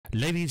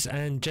Ladies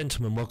and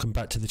gentlemen, welcome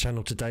back to the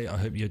channel today. I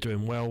hope you're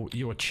doing well.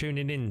 You are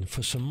tuning in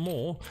for some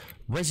more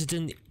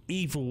Resident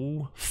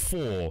Evil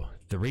 4,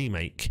 the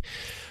remake.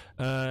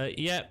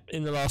 Yeah,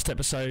 in the last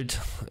episode,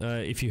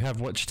 if you have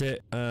watched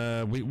it,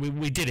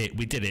 we did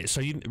it.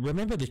 So you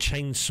remember the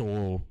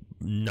chainsaw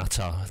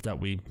nutter that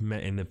we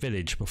met in the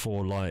village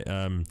before, like,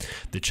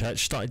 the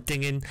church started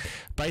dinging?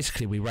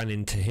 Basically, we ran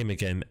into him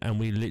again, and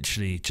we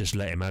literally just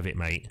let him have it,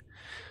 mate.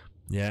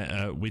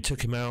 Yeah, we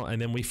took him out, and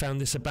then we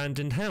found this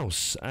abandoned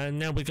house, and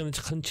now we're going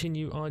to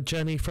continue our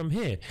journey from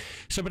here.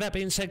 So with that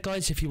being said,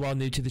 guys, if you are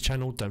new to the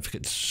channel, don't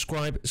forget to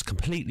subscribe. It's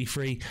completely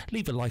free.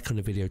 Leave a like on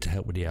the video to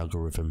help with the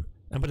algorithm.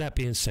 And with that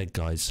being said,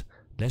 guys,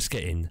 let's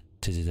get into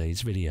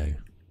today's video.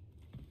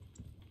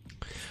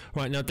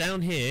 Right, now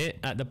down here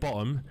at the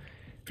bottom,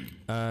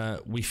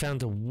 we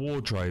found a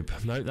wardrobe.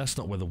 No, that's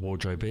not where the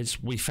wardrobe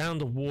is. We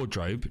found a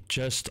wardrobe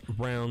just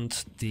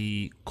round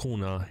the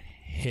corner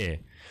here.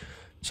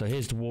 So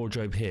here's the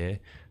wardrobe here,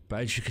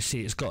 but as you can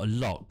see, it's got a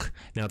lock.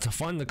 Now, to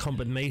find the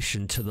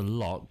combination to the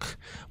lock,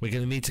 we're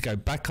going to need to go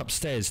back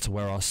upstairs to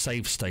where our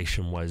save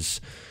station was.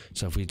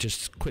 So if we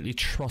just quickly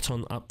trot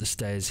on up the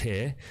stairs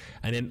here,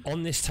 and then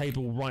on this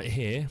table right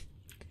here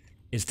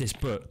is this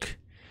book.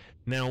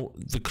 Now,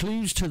 the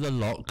clues to the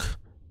lock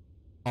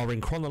are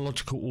in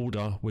chronological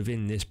order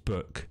within this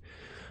book.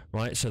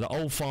 Right, so the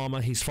old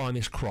farmer, he's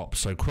finest crop.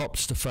 So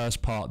crop's the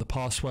first part, the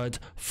password,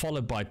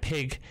 followed by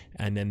pig,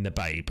 and then the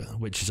babe,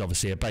 which is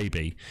obviously a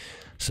baby.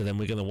 So then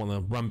we're going to want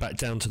to run back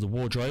down to the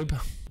wardrobe.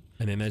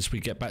 And then as we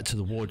get back to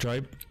the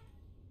wardrobe,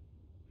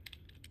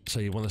 so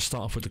you want to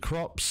start off with the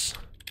crops,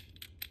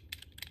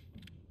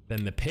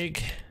 then the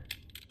pig,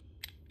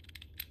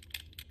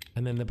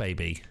 and then the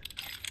baby.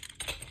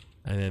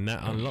 And then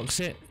that unlocks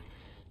it,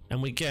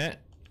 and we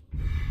get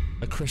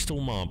a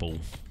crystal marble,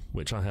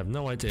 which I have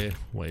no idea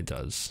what it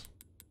does.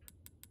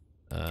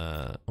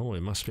 Oh,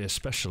 it must be a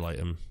special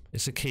item.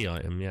 It's a key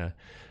item, yeah.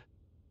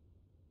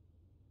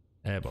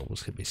 Air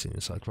bubbles could be seen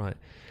inside, right.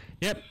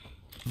 Yep,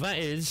 that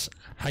is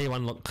how you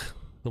unlock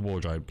the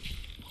wardrobe.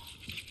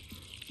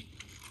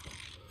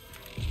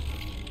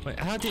 Wait,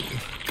 how did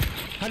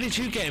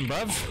you get in,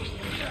 bruv?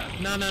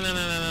 No.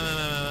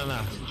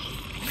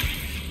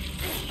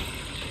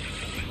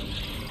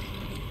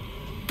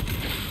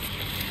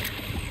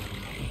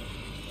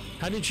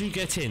 How did you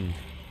get in?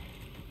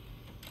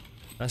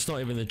 That's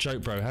not even a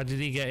joke, bro. How did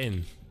he get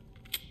in?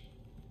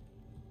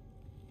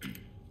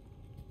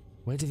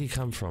 Where did he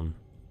come from?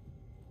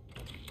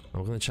 Oh,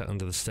 we're gonna check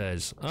under the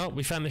stairs. Oh,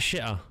 we found the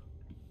shitter.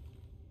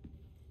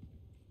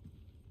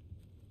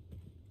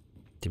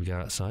 Did we go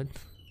outside?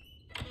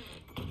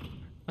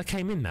 I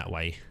came in that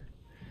way.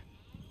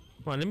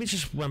 Right, let me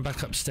just run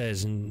back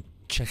upstairs and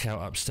check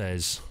out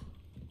upstairs.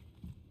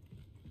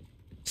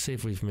 See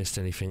if we've missed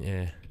anything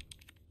here.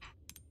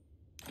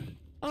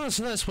 Oh,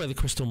 so that's where the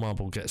crystal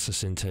marble gets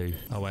us into.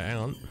 Oh wait, hang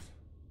on.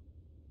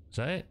 Is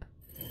that it?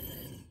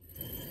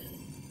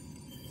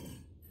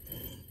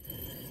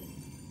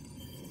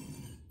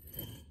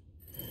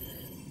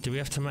 Do we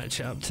have to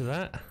match it up to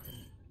that?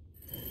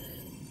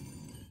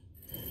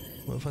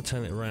 What if I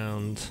turn it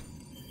around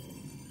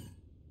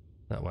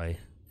that way?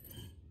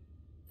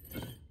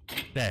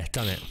 There,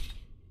 done it.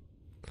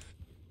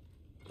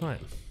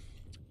 Right.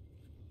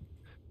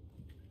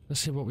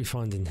 Let's see what we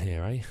find in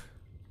here, eh?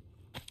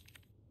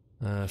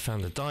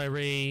 Found a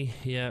diary,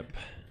 yep.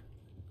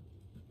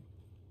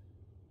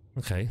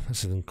 Okay,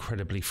 that's an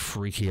incredibly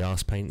freaky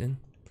ass painting.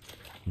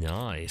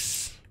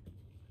 Nice.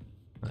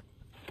 Right.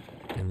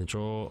 In the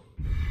drawer.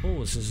 Oh,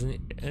 this is an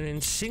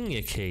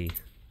insignia key.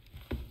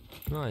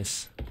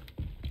 Nice.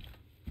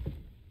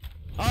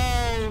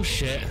 Oh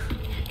shit.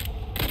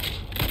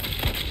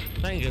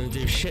 That ain't gonna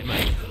do shit,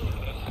 mate.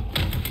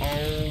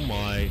 Oh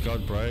my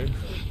god, bro.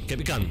 Get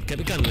the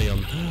gun,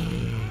 Leon.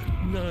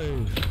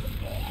 No.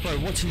 Bro,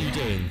 what are you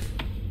doing?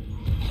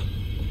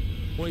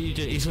 What are you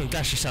doing? He's gonna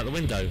dash us out the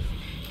window. The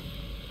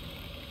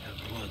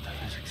blood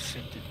has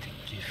accepted the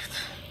gift.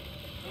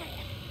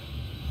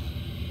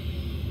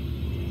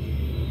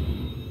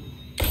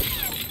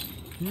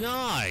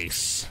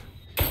 Nice.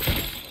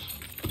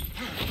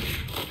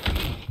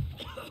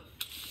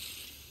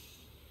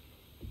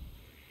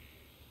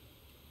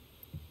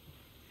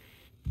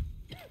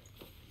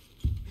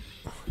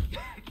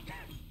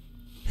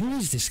 Who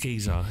is this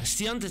geezer? It's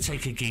the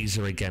Undertaker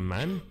geezer again,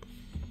 man.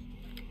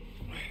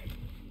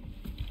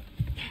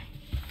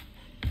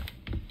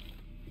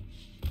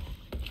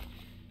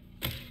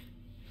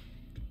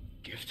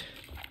 Gift.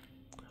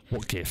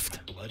 What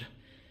gift? Blood.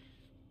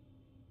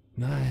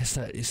 No, it's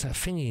that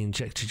thing he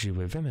injected you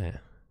with, isn't it?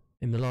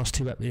 In the last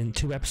two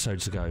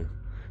episodes ago. And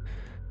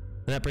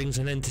that brings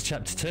an end to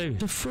chapter 2.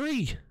 For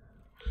free.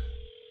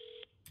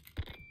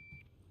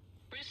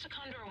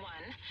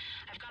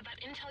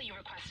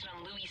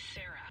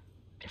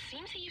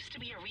 Seems he used to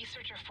be a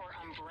researcher for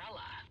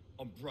Umbrella.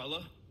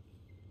 Umbrella?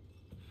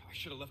 I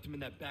should have left him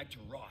in that bag to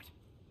rot.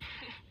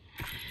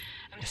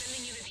 I'm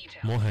sending you the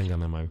details. More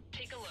handgun ammo.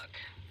 Take a look,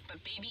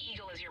 but Baby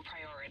Eagle is your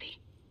priority.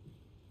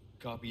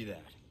 Copy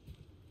that.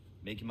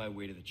 Making my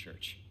way to the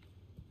church.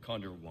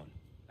 Condor 1,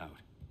 out.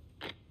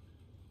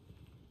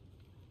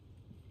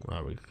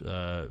 Right, we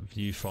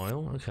view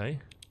file. Okay.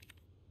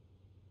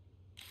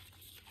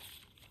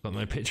 Got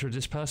no picture of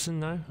this person,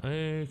 no?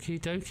 Okie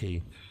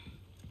dokie.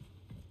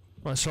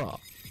 Right, so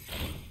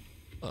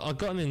I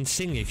got an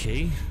insignia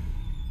key.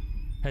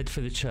 Head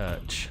for the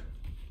church.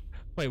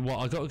 Wait, what?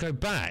 I got to go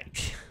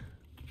back?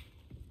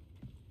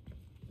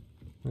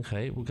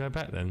 Okay, we'll go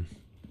back then.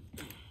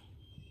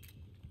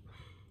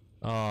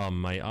 Oh,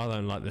 mate, I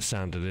don't like the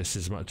sound of this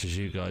as much as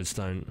you guys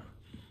don't.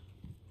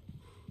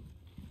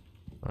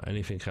 Right,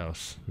 anything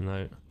else?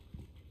 No.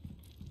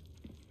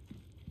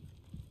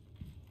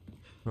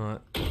 Right,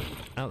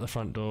 out the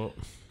front door.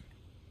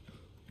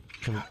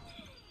 Come on.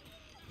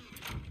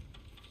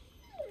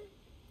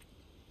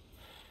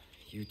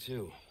 You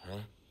too, huh?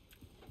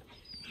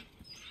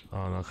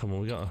 Oh no, come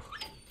on, we gotta...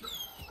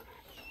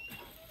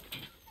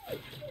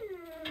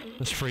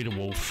 Let's free the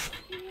wolf.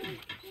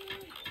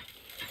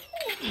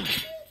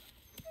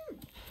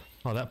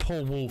 Oh, that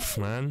poor wolf,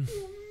 man.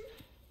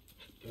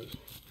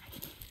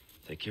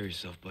 Take care of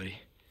yourself, buddy.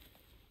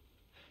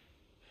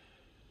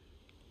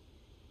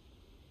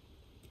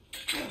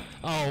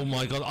 Oh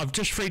my god, I've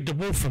just freed the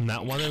wolf from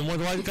that one, and what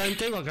do I go and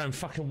do? I go and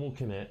fucking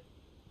walk in it.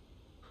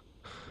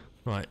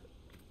 Right,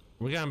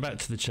 we're going back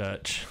to the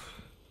church.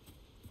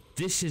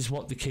 This is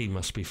what the key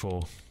must be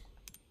for.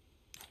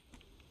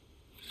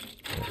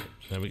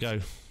 There we go.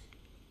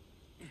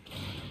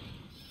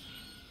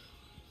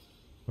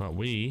 Right,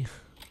 we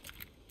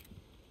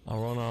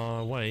are on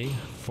our way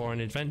for an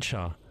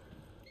adventure.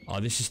 Oh,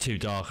 this is too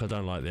dark. I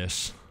don't like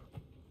this.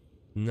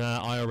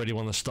 Nah, I already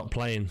want to stop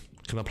playing.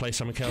 Can I play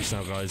something else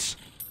now, guys?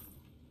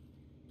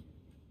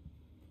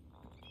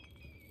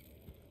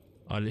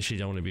 I literally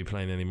don't want to be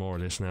playing any more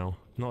of this now.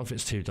 Not if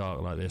it's too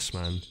dark like this,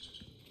 man.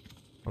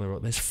 Oh,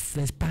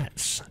 there's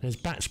bats. There's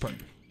bats, bro.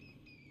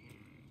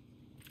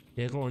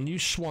 Yeah, go on. You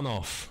swan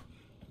off.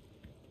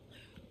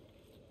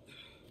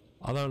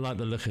 I don't like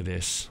the look of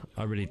this.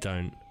 I really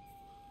don't.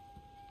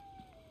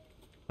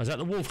 Is that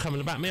the wolf coming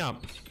to back me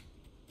up?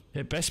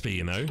 It best be,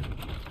 you know.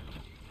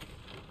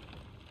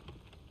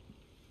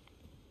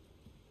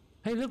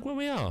 Hey, look where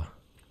we are.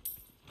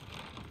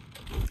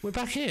 We're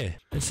back here.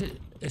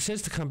 It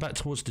says to come back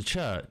towards the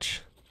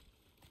church.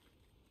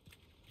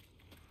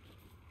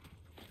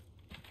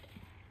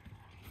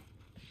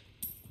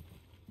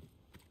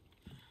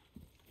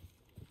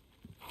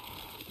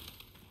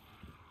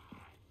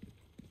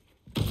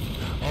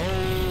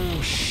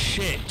 Oh,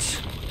 shit.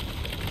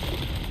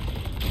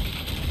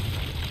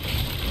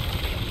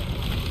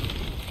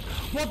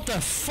 What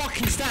the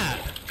fuck is that?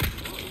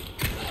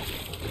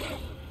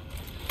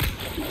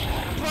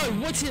 Bro,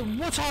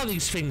 what are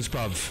these things,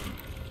 bruv?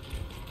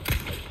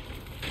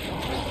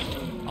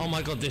 Oh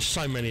my god, there's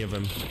so many of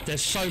them.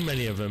 There's so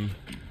many of them.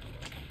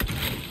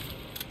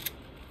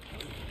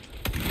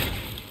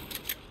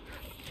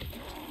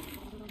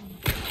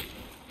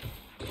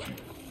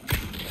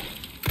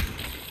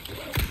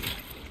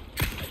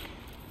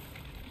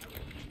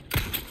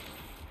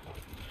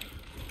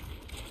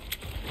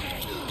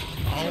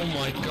 Oh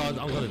my god,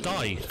 I'm gonna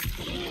die.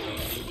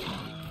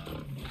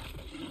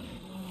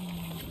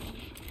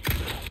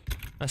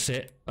 That's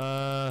it.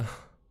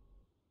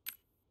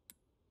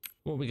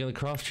 What are we gonna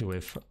craft you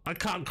with? I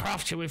can't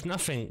craft you with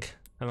nothing.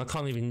 And I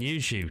can't even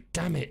use you.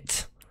 Damn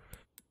it.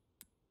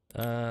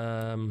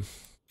 I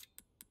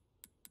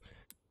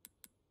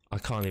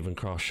can't even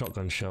craft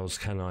shotgun shells,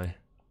 can I?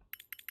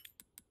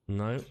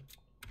 No.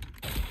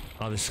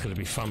 Oh, this is gonna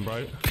be fun,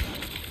 bro.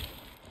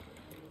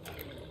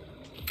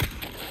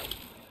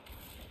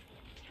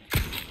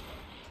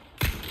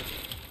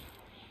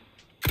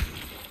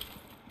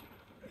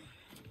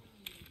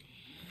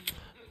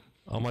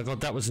 Oh my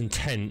god, that was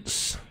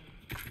intense.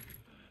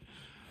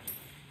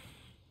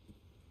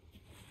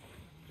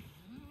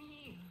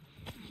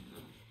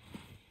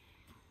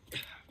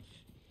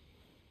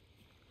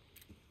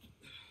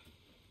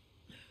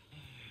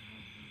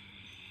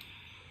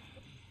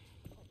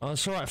 Oh,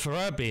 it's alright for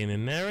her being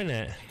in there, isn't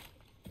it?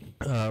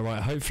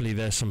 Right, hopefully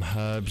there's some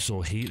herbs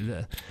or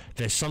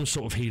there's some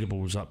sort of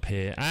healables up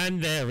here.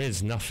 And there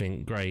is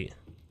nothing. Great.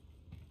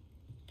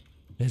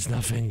 There's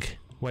nothing.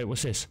 Wait,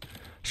 what's this?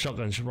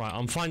 Shotguns. Right,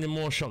 I'm finding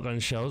more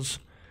shotgun shells.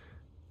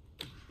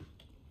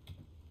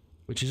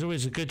 Which is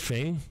always a good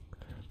thing.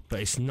 But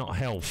it's not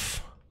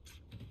health.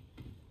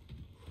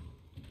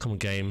 Come on,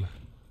 game.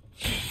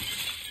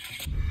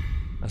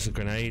 That's a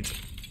grenade.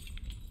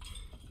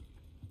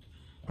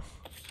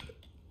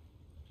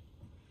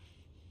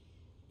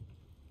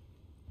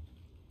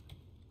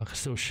 I can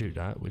still shoot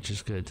that, which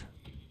is good.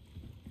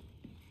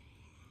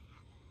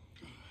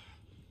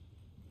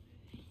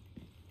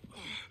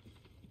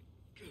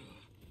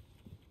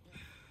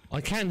 I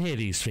can hear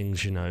these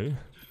things, you know.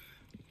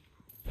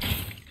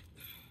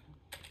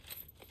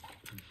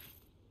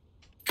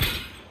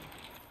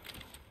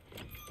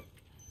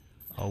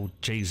 Oh,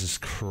 Jesus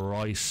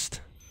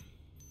Christ.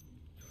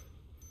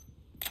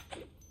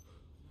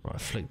 Right,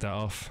 flick that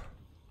off.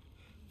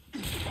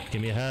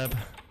 Give me a herb.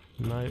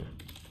 No.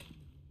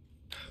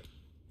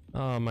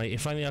 Oh, mate,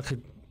 if only I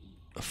could...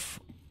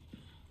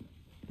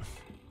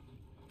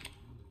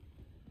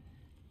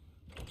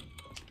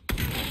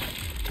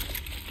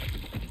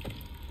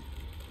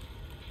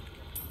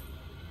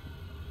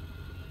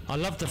 I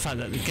love the fact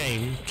that the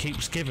game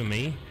keeps giving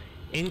me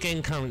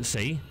in-game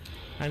currency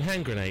and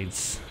hand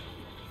grenades.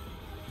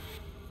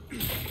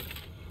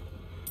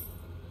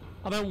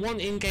 I don't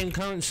want in-game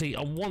currency,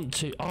 I want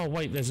to... Oh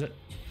wait, there's a...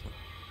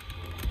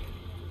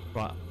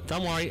 Right,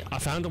 don't worry, I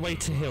found a way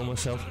to heal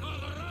myself.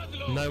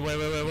 No, wait.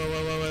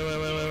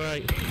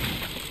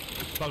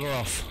 Bugger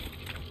off.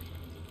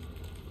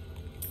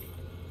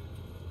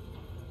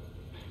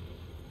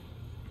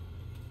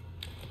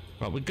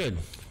 Right, we're good.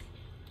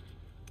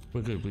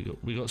 We're good,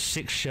 we got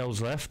 6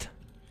 shells left.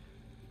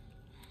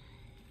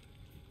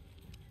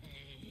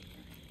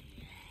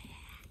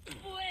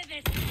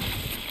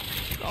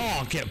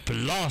 Oh, get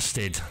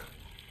blasted.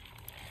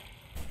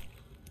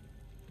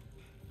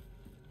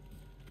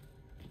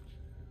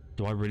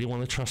 Do I really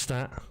want to trust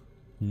that?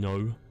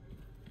 No.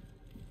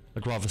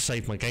 I'd rather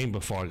save my game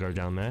before I go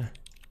down there.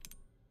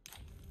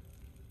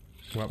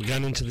 Right, we're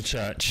going into the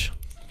church.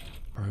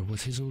 Bro,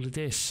 what is all of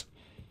this?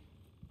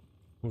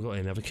 We got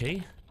another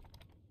key?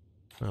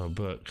 Oh, a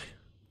book.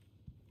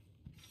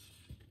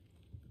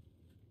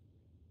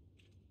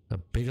 A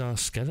big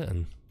ass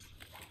skeleton.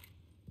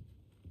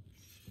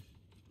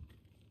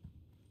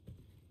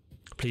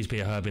 Please be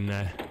a herb in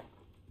there.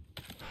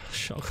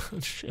 Shotgun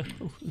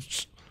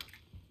shells.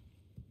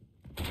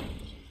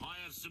 I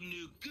have some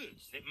new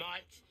goods that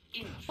might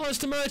interest. Oh, it's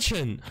the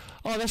merchant.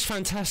 Oh, that's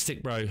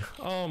fantastic, bro.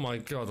 Oh my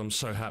god, I'm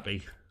so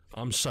happy.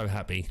 I'm so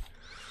happy.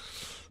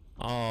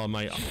 Oh,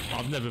 mate,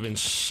 I've never been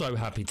so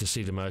happy to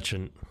see the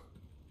merchant.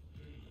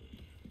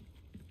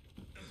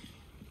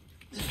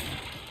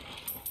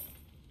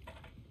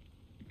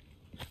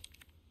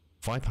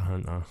 Viper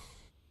Hunter.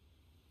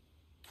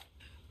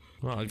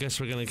 Right, I guess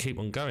we're going to keep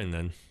on going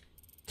then.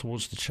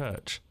 Towards the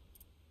church.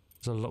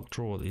 There's a locked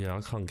drawer. Yeah,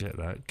 I can't get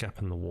that. Gap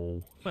in the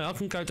wall. Well, I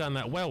can go down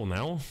that well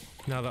now.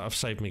 Now that I've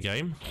saved my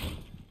game.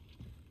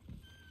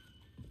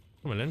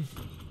 Come on then.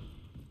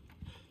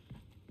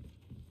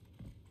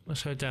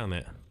 Let's go down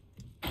it.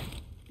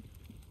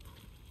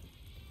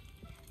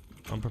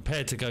 I'm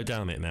prepared to go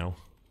down it now.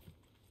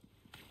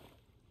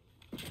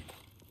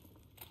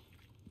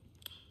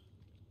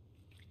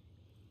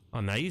 Oh,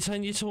 now you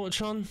turn your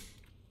torch on?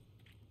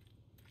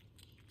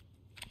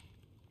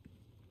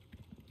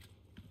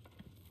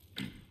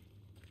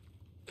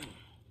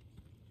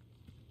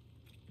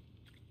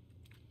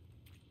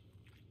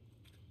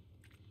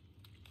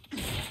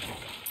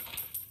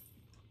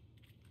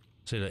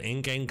 So the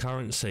in-game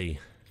currency.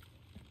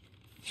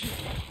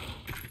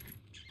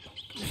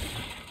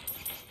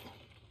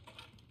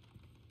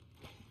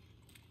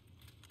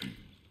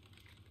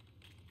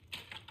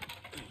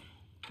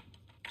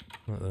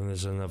 Right, then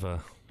there's another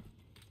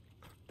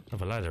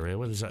ladder here.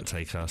 Where does that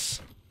take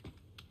us?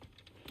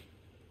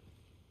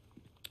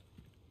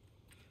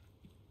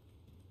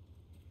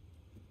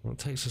 Well, it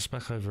takes us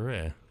back over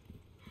here.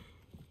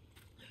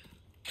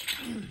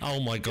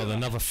 Oh my god,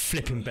 another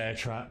flipping bear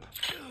trap.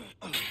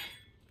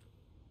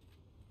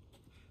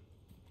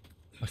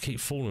 I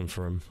keep falling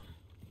for him.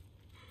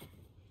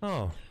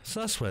 Oh, so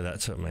that's where that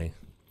took me.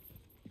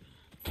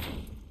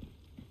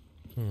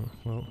 Oh,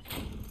 well,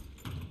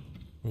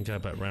 I'll go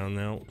back round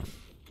now.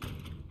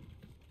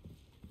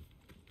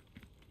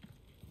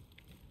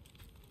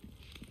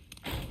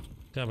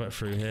 Go back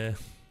through here.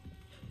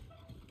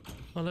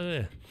 Oh, look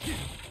here.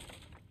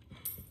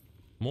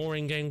 More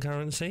in-game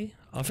currency.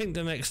 I think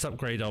the next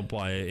upgrade I'll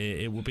buy,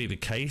 it will be the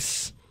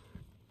case.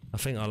 I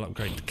think I'll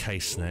upgrade the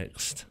case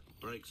next.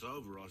 Breaks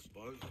over, I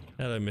suppose.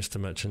 Hello,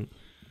 Mr. Merchant.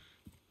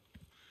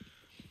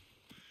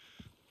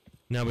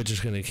 Now we're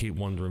just going to keep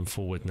wandering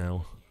forward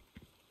now.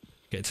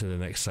 Get to the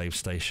next save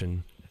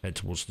station. Head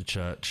towards the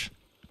church.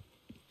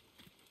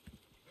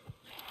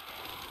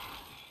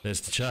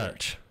 There's the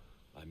church.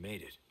 I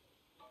made it.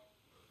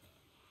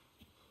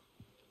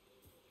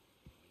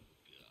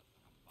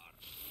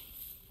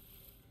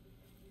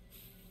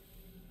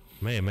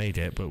 May have made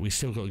it, but we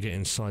still got to get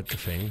inside the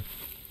thing.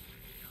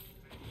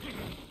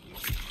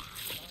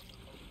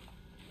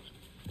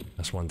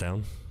 That's one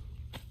down.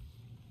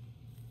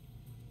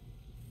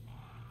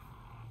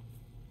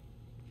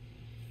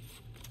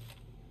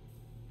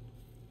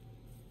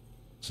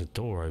 There's a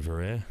door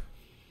over here.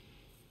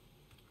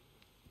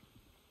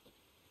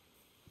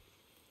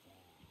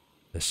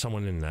 There's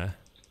someone in there.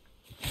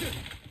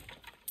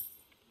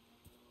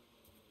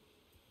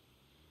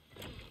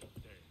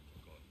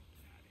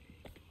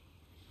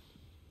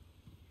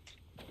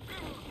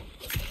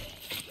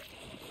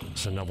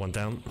 There's another one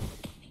down.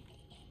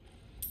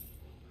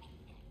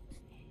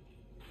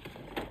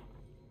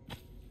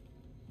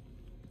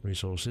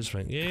 Resources,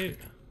 thank you.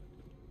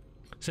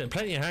 So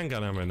plenty of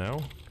handgun ammo now.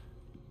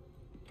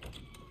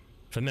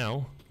 For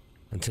now,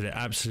 until it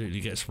absolutely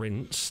gets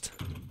rinsed.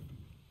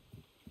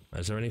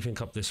 Is there anything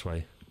up this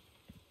way?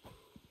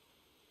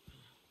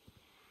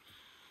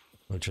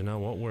 Well, do you know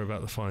what? We're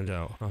about to find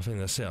out. I think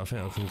that's it. I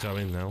think I can go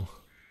in now.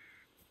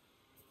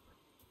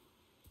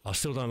 I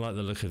still don't like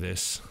the look of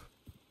this.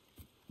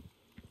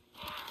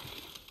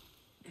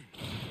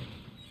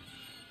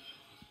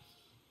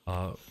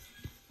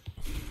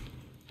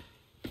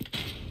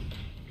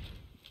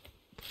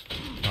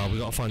 we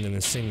gotta find an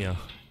insignia.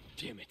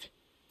 Damn it.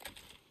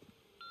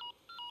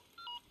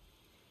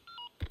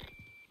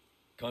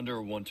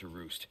 Condor 1 to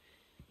roost.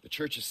 The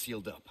church is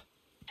sealed up.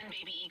 And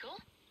Baby Eagle?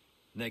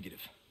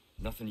 Negative.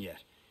 Nothing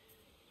yet.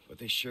 But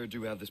they sure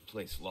do have this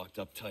place locked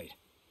up tight.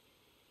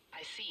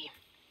 I see.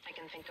 I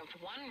can think of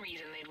one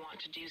reason they'd want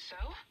to do so.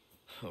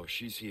 Oh,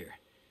 she's here.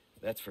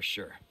 That's for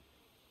sure.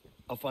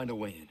 I'll find a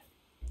way in.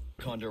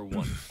 Condor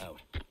 1 out.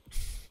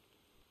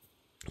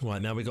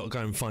 Right, now we gotta go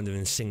and find an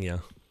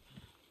insignia.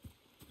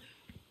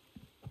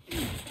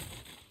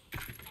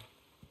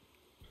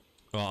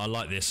 Oh, I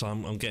like this.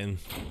 I'm getting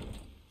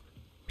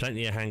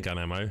plenty of handgun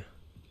ammo.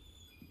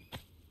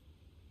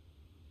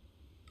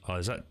 Oh,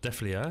 is that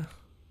definitely her?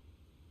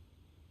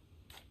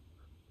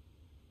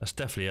 That's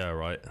definitely her,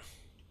 right?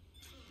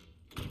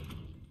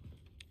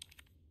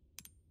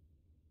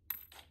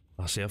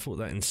 I see. I thought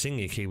that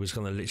insignia key was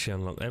going to literally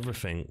unlock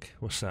everything.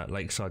 What's that?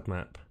 Lakeside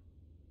map.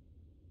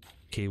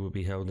 Key will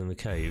be held in the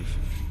cave.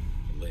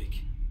 The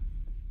lake.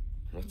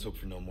 Let's hope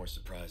for no more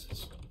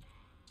surprises.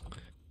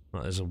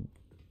 Right, there's a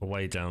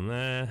way down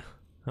there.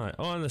 Alright,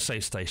 on the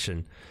safe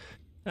station.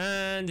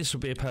 And this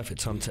will be a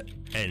perfect time to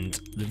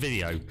end the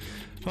video.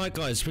 Right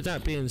guys, with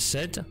that being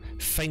said,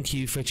 thank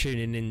you for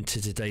tuning in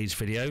to today's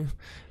video.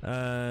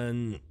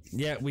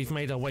 Yeah, we've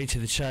made our way to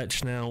the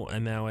church now,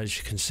 and now as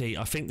you can see,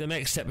 I think the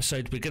next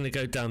episode we're going to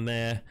go down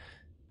there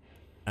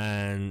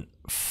and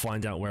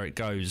find out where it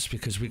goes,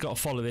 because we got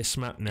to follow this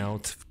map now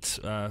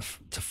to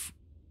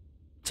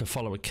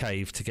follow a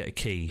cave to get a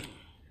key.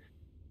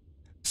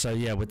 So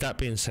yeah, with that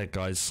being said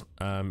guys,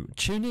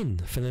 tune in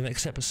for the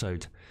next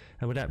episode.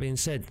 And with that being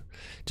said,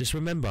 just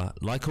remember,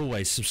 like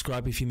always,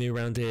 subscribe if you're new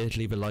around here,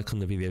 leave a like on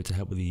the video to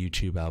help with the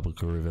YouTube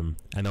algorithm,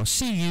 and I'll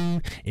see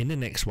you in the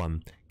next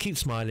one. Keep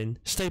smiling,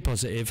 stay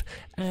positive,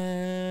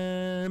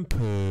 and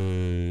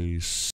peace.